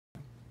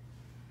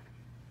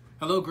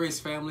Hello, Grace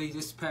family.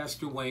 This is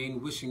Pastor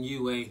Wayne wishing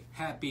you a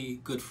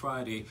happy Good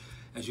Friday.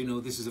 As you know,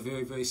 this is a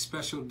very, very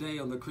special day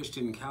on the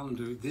Christian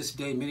calendar. This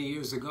day, many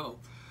years ago,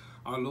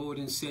 our Lord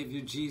and Savior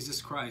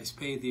Jesus Christ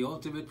paid the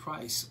ultimate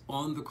price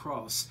on the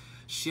cross,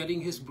 shedding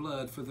his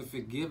blood for the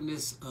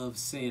forgiveness of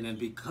sin. And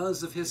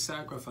because of his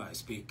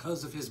sacrifice,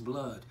 because of his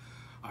blood,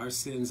 our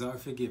sins are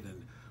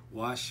forgiven,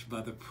 washed by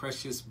the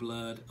precious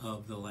blood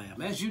of the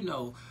Lamb. As you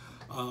know,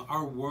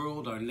 our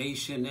world, our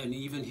nation, and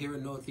even here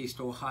in Northeast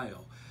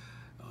Ohio,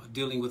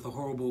 dealing with a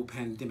horrible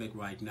pandemic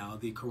right now.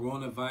 The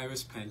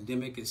coronavirus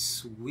pandemic is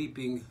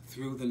sweeping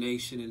through the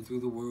nation and through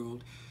the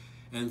world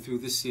and through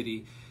the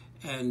city.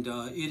 And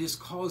it is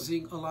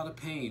causing a lot of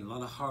pain, a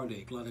lot of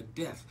heartache, a lot of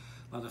death,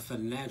 a lot of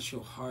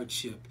financial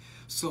hardship.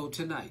 So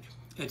tonight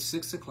at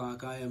 6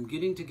 o'clock, I am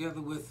getting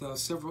together with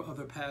several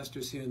other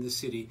pastors here in the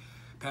city.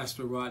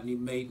 Pastor Rodney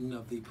Maiden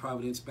of the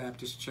Providence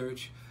Baptist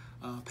Church,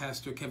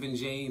 Pastor Kevin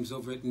James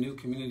over at New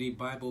Community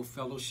Bible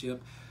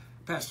Fellowship,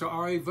 Pastor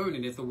R.A.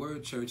 Vernon at the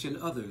Word Church, and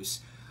others.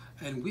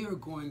 And we are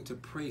going to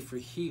pray for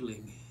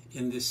healing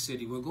in this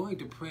city. We're going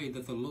to pray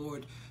that the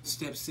Lord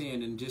steps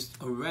in and just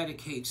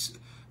eradicates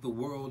the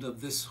world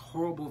of this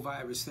horrible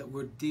virus that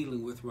we're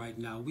dealing with right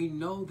now. We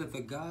know that the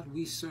God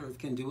we serve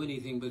can do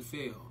anything but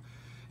fail,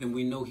 and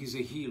we know he's a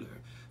healer.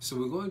 So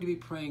we're going to be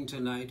praying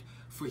tonight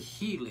for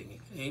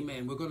healing.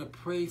 Amen. We're going to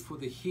pray for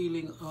the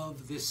healing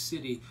of this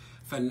city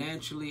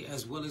financially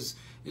as well as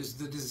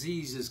the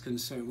disease is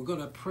concerned. We're going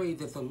to pray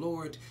that the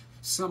Lord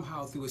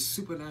somehow through a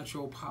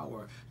supernatural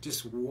power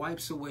just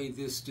wipes away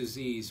this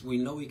disease. We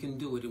know he can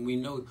do it, and we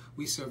know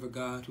we serve a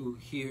God who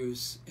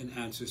hears and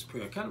answers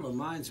prayer. It kind of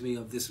reminds me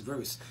of this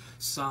verse,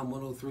 Psalm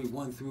 103,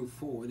 1 through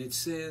 4, and it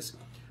says,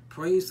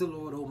 "Praise the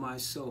Lord, O my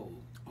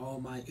soul,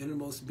 all my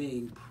innermost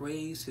being,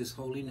 praise his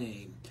holy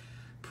name.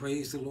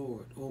 Praise the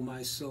Lord, O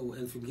my soul,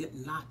 and forget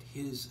not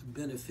his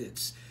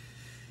benefits.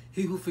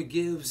 He who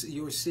forgives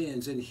your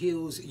sins and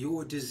heals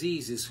your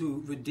diseases,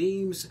 who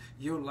redeems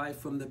your life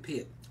from the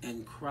pit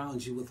and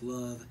crowns you with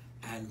love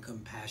and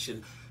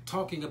compassion."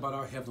 Talking about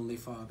our Heavenly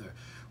Father.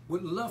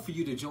 Would love for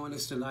you to join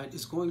us tonight.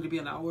 It's going to be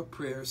an hour of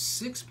prayer,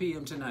 6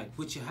 p.m. tonight.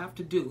 What you have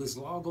to do is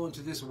log on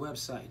to this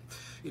website.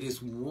 It is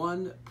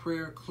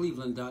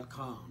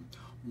oneprayercleveland.com.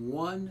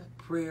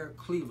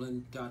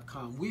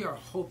 oneprayercleveland.com. We are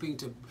hoping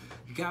to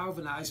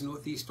galvanize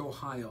Northeast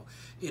Ohio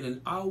in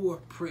an hour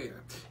of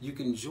prayer. You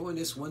can join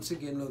us. Once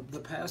again, the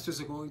pastors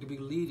are going to be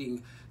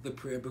leading the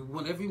prayer, but we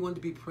want everyone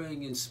to be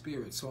praying in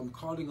spirit. So I'm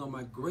calling on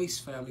my Grace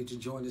family to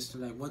join us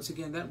tonight. Once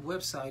again, that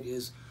website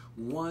is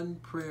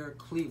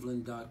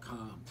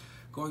oneprayercleveland.com.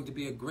 Going to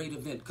be a great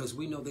event because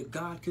we know that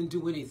God can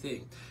do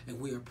anything, and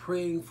we are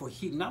praying for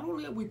healing. Not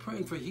only are we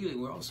praying for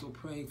healing, we're also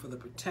praying for the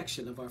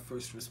protection of our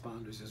first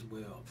responders as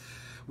well.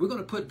 We're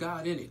going to put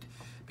God in it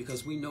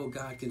because we know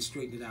God can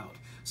straighten it out.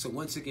 So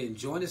once again,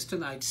 join us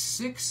tonight,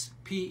 6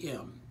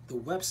 p.m. The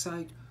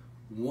website,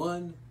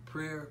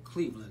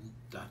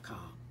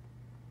 oneprayercleveland.com.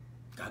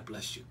 God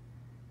bless you.